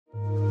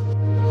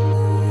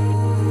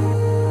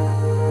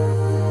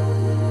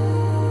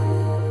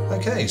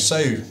Okay,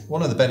 so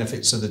one of the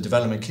benefits of the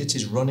development kit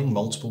is running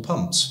multiple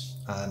pumps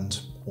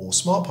or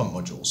smart pump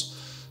modules.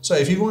 So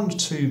if you want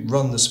to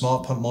run the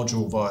smart pump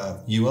module via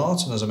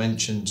UART, and as I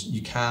mentioned,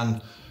 you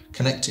can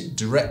connect it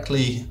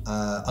directly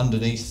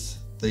underneath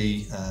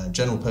the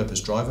general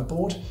purpose driver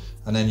board,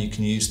 and then you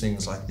can use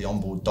things like the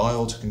onboard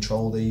dial to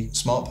control the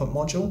smart pump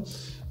module.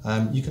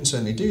 You can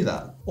certainly do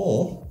that,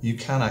 or you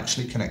can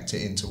actually connect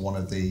it into one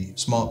of the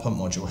smart pump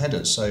module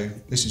headers. So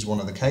this is one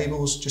of the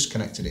cables, just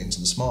connected it into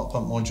the smart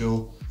pump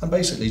module and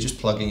basically just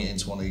plugging it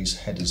into one of these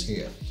headers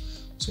here.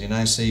 So you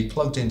now see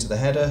plugged into the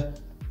header,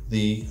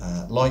 the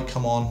light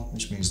come on,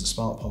 which means the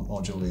smart pump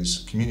module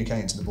is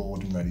communicating to the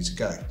board and ready to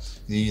go.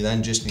 You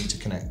then just need to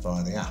connect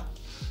via the app.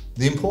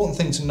 The important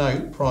thing to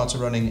note prior to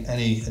running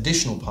any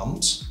additional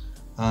pumps,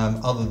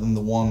 other than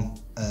the one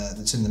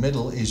that's in the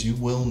middle, is you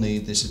will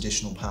need this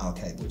additional power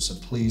cable. So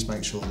please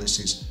make sure this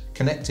is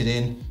connected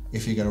in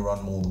if you're going to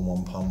run more than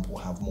one pump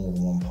or have more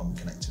than one pump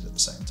connected at the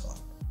same time.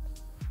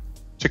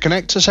 To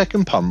connect a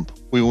second pump,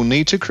 we will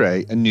need to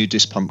create a new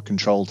disc pump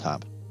control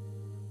tab.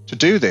 To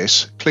do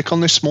this, click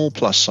on this small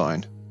plus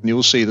sign and you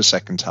will see the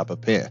second tab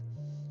appear.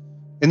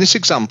 In this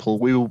example,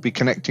 we will be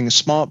connecting a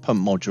smart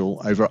pump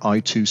module over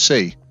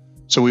I2C,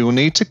 so we will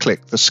need to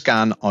click the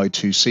Scan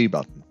I2C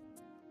button.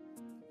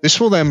 This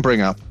will then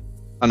bring up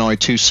an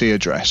I2C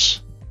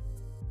address.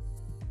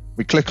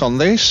 We click on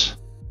this,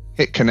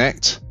 hit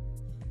connect,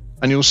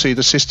 and you'll see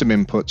the system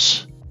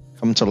inputs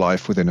come to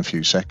life within a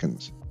few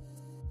seconds.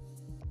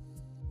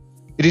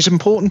 It is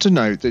important to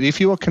note that if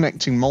you are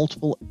connecting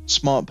multiple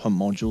smart pump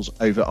modules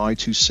over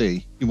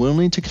I2C, you will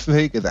need to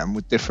configure them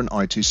with different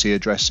I2C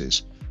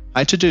addresses.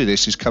 How to do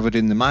this is covered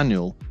in the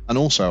manual and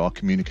also our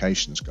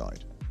communications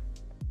guide.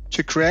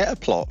 To create a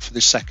plot for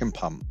this second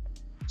pump,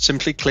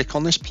 simply click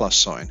on this plus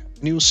sign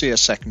and you will see a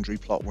secondary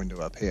plot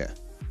window appear.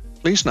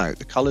 Please note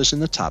the colours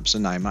in the tabs are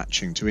now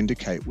matching to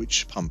indicate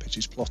which pump it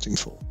is plotting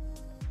for.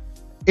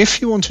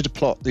 If you wanted to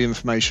plot the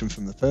information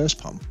from the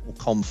first pump or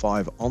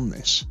COM5 on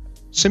this,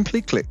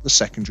 simply click the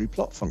secondary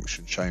plot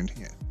function shown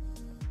here.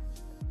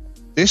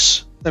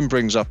 This then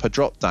brings up a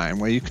drop down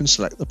where you can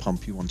select the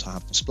pump you want to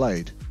have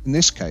displayed, in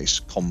this case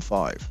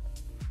COM5.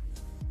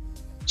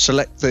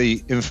 Select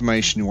the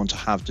information you want to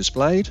have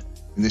displayed,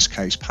 in this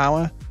case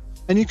power,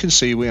 and you can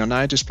see we are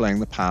now displaying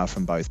the power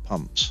from both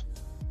pumps.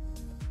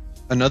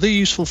 Another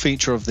useful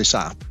feature of this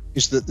app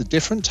is that the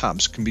different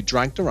tabs can be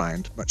dragged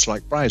around much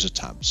like browser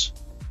tabs.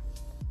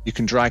 You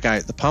can drag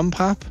out the pump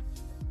app,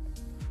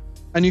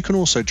 and you can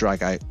also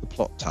drag out the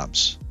plot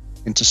tabs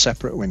into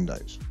separate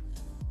windows.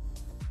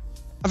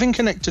 Having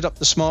connected up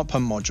the smart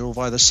pump module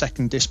via the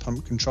second disc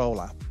pump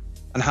control app,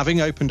 and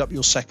having opened up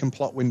your second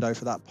plot window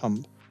for that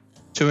pump,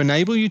 to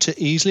enable you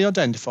to easily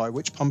identify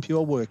which pump you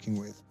are working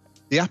with,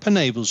 the app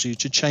enables you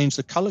to change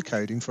the color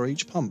coding for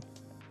each pump.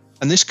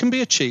 And this can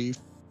be achieved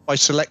by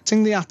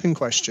selecting the app in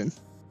question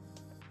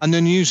and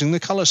then using the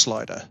color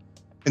slider.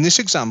 In this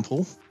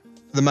example,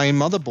 for the main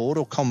motherboard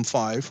or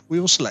COM5, we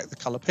will select the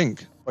color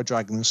pink by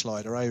dragging the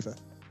slider over.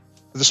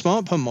 For the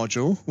smart pump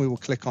module, we will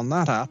click on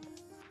that app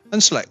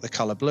and select the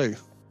color blue.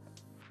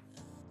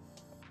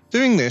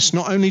 Doing this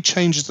not only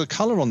changes the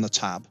color on the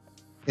tab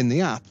in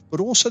the app, but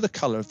also the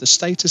color of the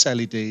status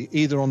LED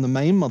either on the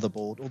main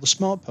motherboard or the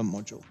smart pump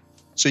module,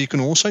 so you can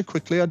also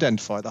quickly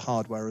identify the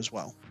hardware as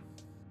well.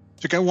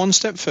 To go one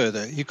step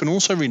further, you can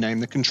also rename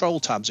the control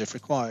tabs if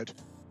required.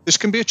 This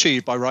can be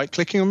achieved by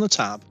right-clicking on the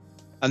tab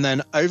and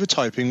then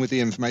over-typing with the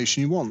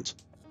information you want.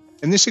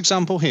 In this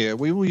example here,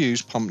 we will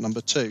use pump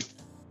number 2.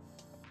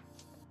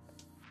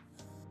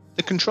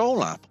 The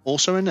control app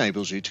also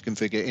enables you to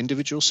configure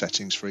individual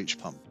settings for each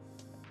pump.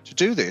 To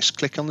do this,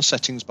 click on the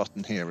settings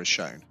button here as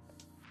shown,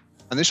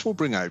 and this will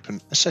bring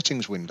open a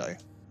settings window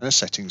and a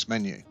settings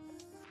menu.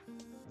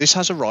 This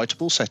has a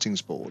writable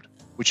settings board,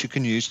 which you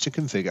can use to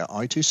configure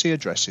I2C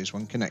addresses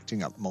when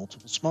connecting up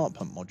multiple smart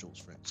pump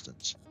modules, for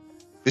instance.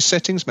 This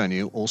settings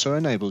menu also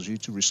enables you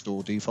to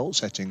restore default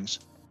settings,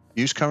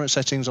 use current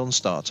settings on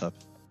startup,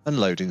 and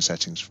load in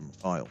settings from a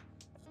file.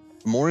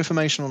 For more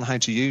information on how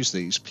to use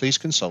these, please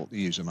consult the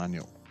user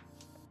manual.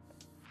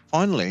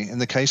 Finally, in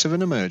the case of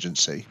an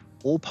emergency,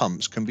 all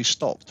pumps can be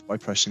stopped by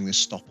pressing this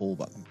Stop All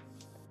button,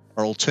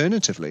 or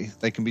alternatively,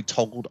 they can be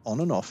toggled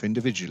on and off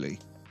individually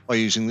by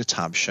using the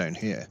tabs shown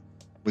here,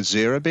 with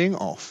 0 being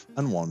off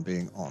and 1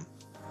 being on.